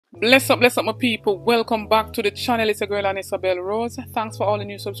Bless up my people. Welcome back to the channel. It's a girl and Isabel Rose. Thanks for all the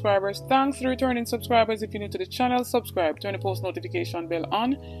new subscribers. Thanks to returning subscribers. If you're new to the channel, subscribe, turn the post notification bell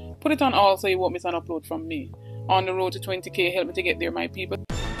on, put it on all so you won't miss an upload from me. On the road to 20k, help me to get there, my people.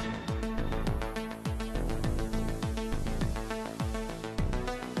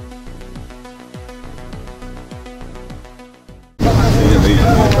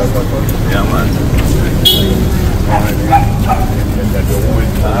 Yeah, man.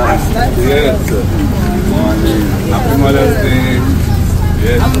 Yes. Morning. Happy Mother's Day.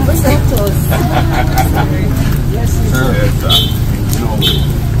 Yes. Yes, sir. Yes, sir.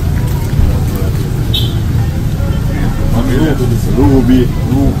 Ruby.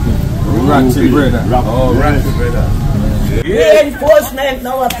 Ratchet brother. Oh, Ratchet brother. Reinforcement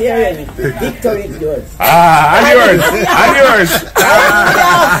now appearing. Victory is yours. And yours. And yours.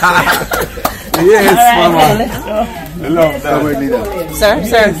 Yes, Mama. I love that. Sir.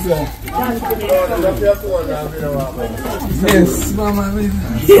 Yes, Mama.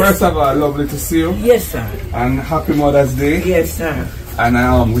 First of all, lovely to see you. Yes, sir. And happy Mother's Day. Yes, sir.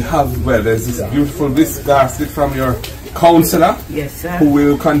 And we have, there's this beautiful basket from your counselor. Yes, sir. Who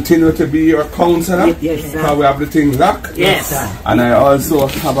will continue to be your counselor. Yes, sir. Because we have the thing locked. Yes, sir. And I also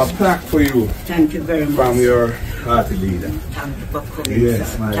have a plaque for you. Thank you very much. From your party leader. Thank you for coming,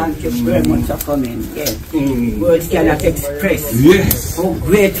 yes, sir. Thank you very much for coming. Yes. Words cannot express how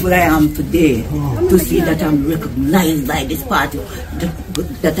grateful I am today to see that I'm recognized by this party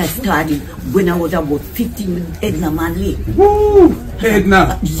that I started when I was about 15 with Edna Manley. Woo!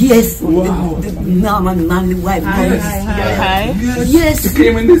 Edna? Yes. Wow. The Norman Manley wife. Hi. Yes. She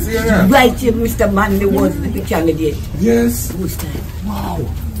came in this area. Right here, Mr. Manley was the candidate. Yes. Who's that? Wow.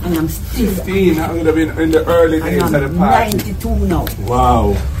 And I'm still 15. I would have been in the early days of the party. 92 now.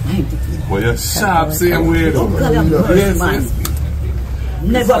 Wow. 92. Well, you're sharp, same way though. God have mercy, Yes, man. yes.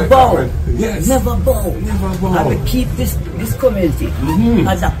 Never bow. Yes. Never bow. Never bow. I will keep this community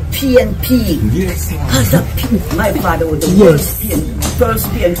as a PNP. Yes. As a P. My father was the first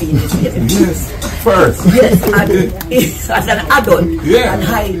PNP in this area. Yes. First. Yes. As an adult. Yeah. And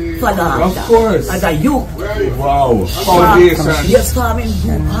I father. Of course. As a youth. Wow. Foundation. Yes, farming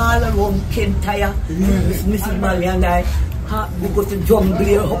all around Kentire. Yes. Mrs. Mally and I. We go to John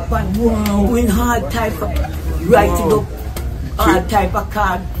Blair up and doing hard type of writing up. All type of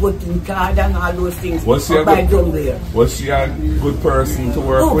card, voting card and all those things. Was she a good person to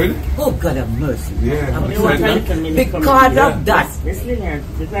work with? Oh, God have mercy. Yeah. Because of that.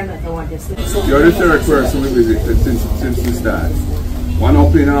 You're the third person we visited since we started. One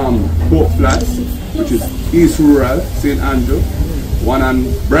up in Hope Flats, which is East Rural, St. Andrew. One on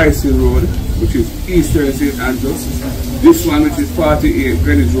Bryson Road, which is Eastern St. Andrews. This one, which is 48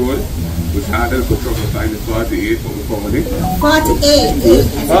 Greenwich Road, which had a good trouble finding 48, but we found it. 48.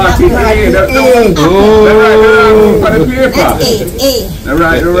 48. The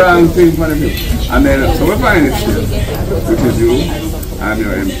right, the wrong thing for the people. And then, so we find it still, which is you and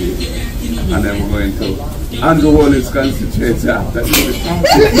your MP. And then we're going to Andrew Wallace's constituency after to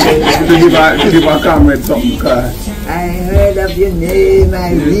give a comment something, because I heard of your name,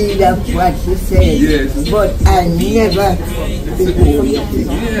 I read of what you said, yes. But I never before.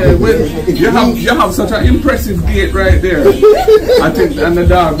 Yeah, well, you have such an impressive gate right there. I think, and the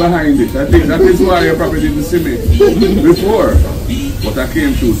dog behind it. I think that is why you probably didn't see me before. But I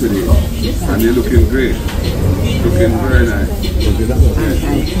came through today, and you're looking great. Looking very nice.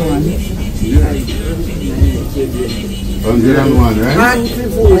 Yeah. 101, right?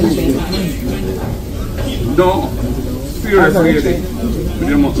 No, seriously,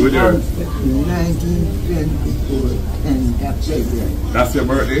 with your 1924 and that's your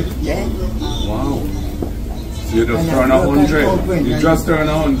birthday? Yeah. Wow. So you just turned 100. You just turned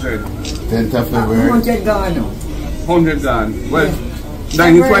 100. 10th of February. 100 gone. 100 gone. Well,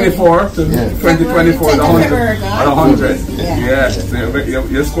 1924 to 2024, the 100. Yeah. So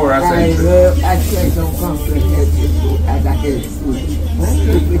you score a I century. work at Central Conference as a health school.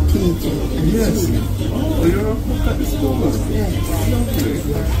 With teaching. Yes. Oh, you look at the school.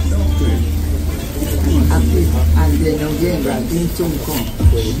 And then November, things soon come.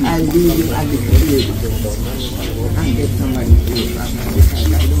 I'll leave you at the field and get somebody to do it.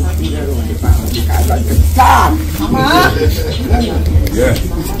 Because I don't feel around the family because I can start. Mama! Yeah.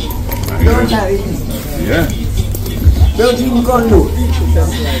 Don't worry. Yeah. Don't even go look.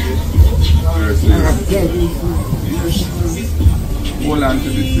 Seriously. And I tell you, hold on to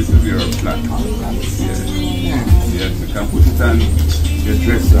this is your flat. Yes. Yes, you can put it on your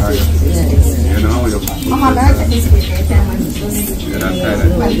dresser. You know, your Mama, that's a biscuit. Yeah, that's kind of.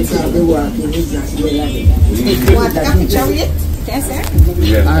 You want to capture it? Yes, sir.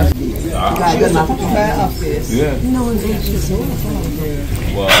 Yeah. Yeah. No,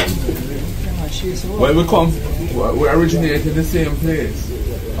 Wow. Well, we originated in the same place.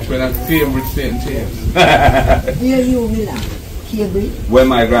 We're not Cambridge, St. James. Where you will Cambridge? Where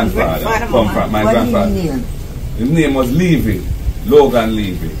my grandfather come from. My grandfather. His name was Levy. Logan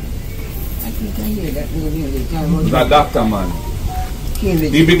Levy. I think I hear that name. The doctor man.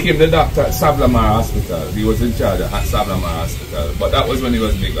 Cambridge. He became the doctor at Sablamar Hospital. He was in charge at Sablamar Hospital. But that was when he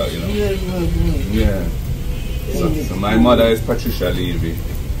was bigger, you know. Yeah. So my mother is Patricia Levy.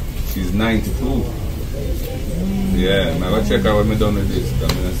 She's 92. Yeah, I'm going to check out when I'm done with this. I'm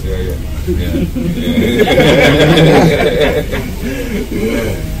going to say, yeah.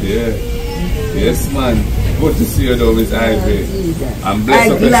 Yes, man. Good to see you though, Miss Ivy. I'm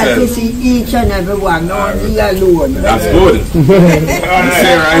blessed up yourself. I'm glad to see each and every one, not me alone. That's good.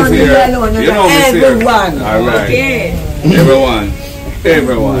 Sarah is here. You know Miss everyone. All right. Okay. Everyone.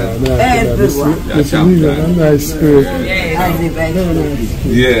 Everyone. It's a nice spirit.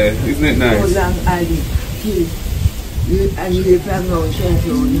 Yeah, isn't it nice? And you from Mount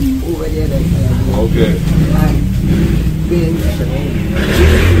Champion over there. Okay.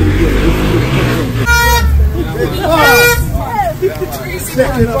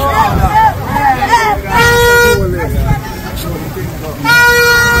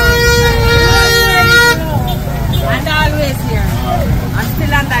 And always here. I'm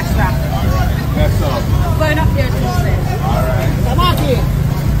still on that track. That's all. Going up there Tuesday. Alright. Come on here.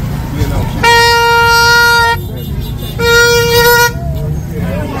 You know.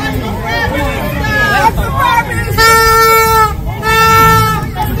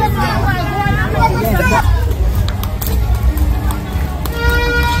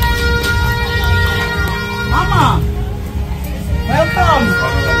 Mama, welcome.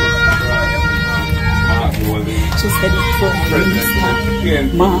 She said President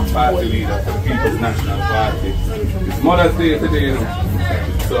Party leader for the People's National Party. It's Mother's Day today, you know.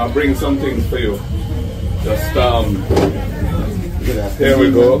 So I bring some things for you. Just here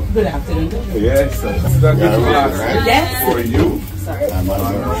we go. Good afternoon. Yes, that's the glass Yes. for you. Sorry. And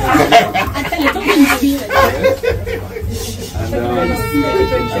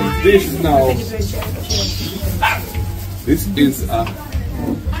this now, this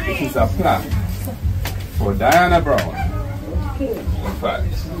is a plaque for Diana Brown. In fact,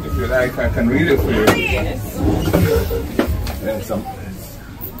 if you like, I can read it for you. Yes,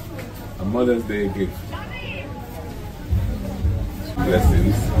 a Mother's Day gift.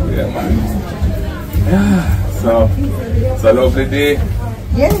 Blessings. Yeah, man. Yeah. So it's a lovely day.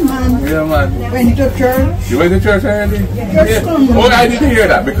 Yeah, man. Yeah, man. Went to church. You went to church already? Just come. Oh, I didn't hear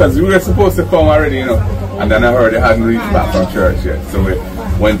that because we were supposed to come already, you know. And then I heard they hadn't reached back from church yet. So we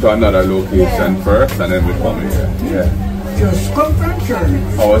went to another location first and then we come here. Yeah. Just come from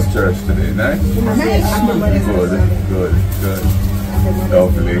church. How was church today? Nice? Nice. Good.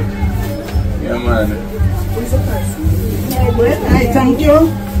 Lovely. Yeah, man. Well, I thank you.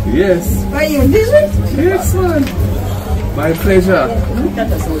 Yes. For your visit. Yes, man. My pleasure.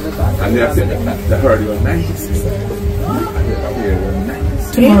 And they heard you were 96.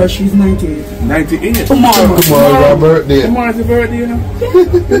 Tomorrow she's 98. 98? Tomorrow's our birthday. Tomorrow's your birthday, you know?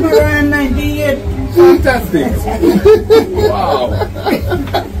 Tomorrow I'm 98. Fantastic. Wow.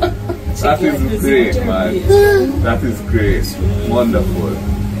 That is great, man. That is great. Wonderful.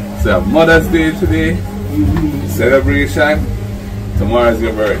 So Mother's Day today. Celebration. Tomorrow's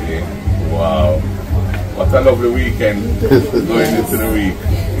your birthday. Wow. What a lovely weekend going into the week.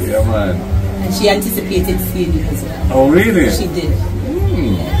 Yeah, man. And she anticipated seeing you as well. Oh, really? She did.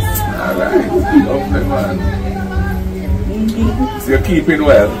 Alright. Lovely, man. So you're keeping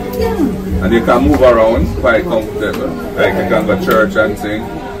well? Yeah. And you can move around quite comfortable. Like you can go to church and sing.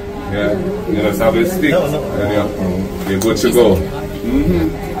 Yeah. You just have a stick. And you're good to go.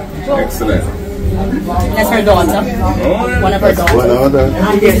 Excellent. That's her daughter. Oh, yeah. One of her daughters.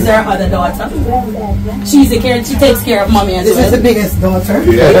 And this is her other daughter. She takes care of mommy as well. This is the biggest daughter.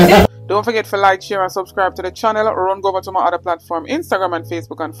 Yeah. Don't forget to like, share and subscribe to the channel or run go over to my other platform, Instagram and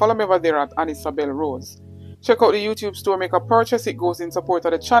Facebook, and follow me over there at Isabel Rose. Check out the YouTube store, make a purchase, it goes in support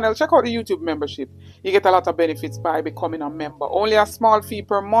of the channel. Check out the YouTube membership. You get a lot of benefits by becoming a member. Only a small fee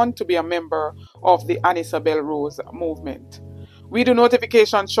per month to be a member of the Isabel Rose movement. We do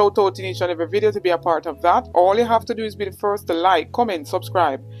notification shout out in each and every video to be a part of that. All you have to do is be the first to like, comment,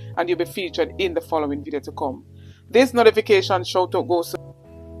 subscribe, and you'll be featured in the following video to come. This notification shout out goes to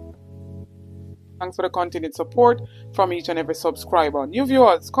thanks for the continued support from each and every subscriber. New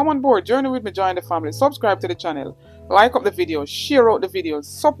viewers, come on board, journey with me, join the family, subscribe to the channel, Like up the video, share out the videos,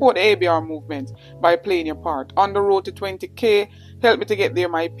 support the ABR movement by playing your part. On the road to 20K, help me to get there,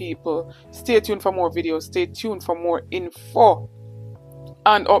 my people. Stay tuned for more videos, stay tuned for more info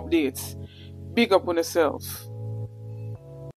and updates. Big up on yourself.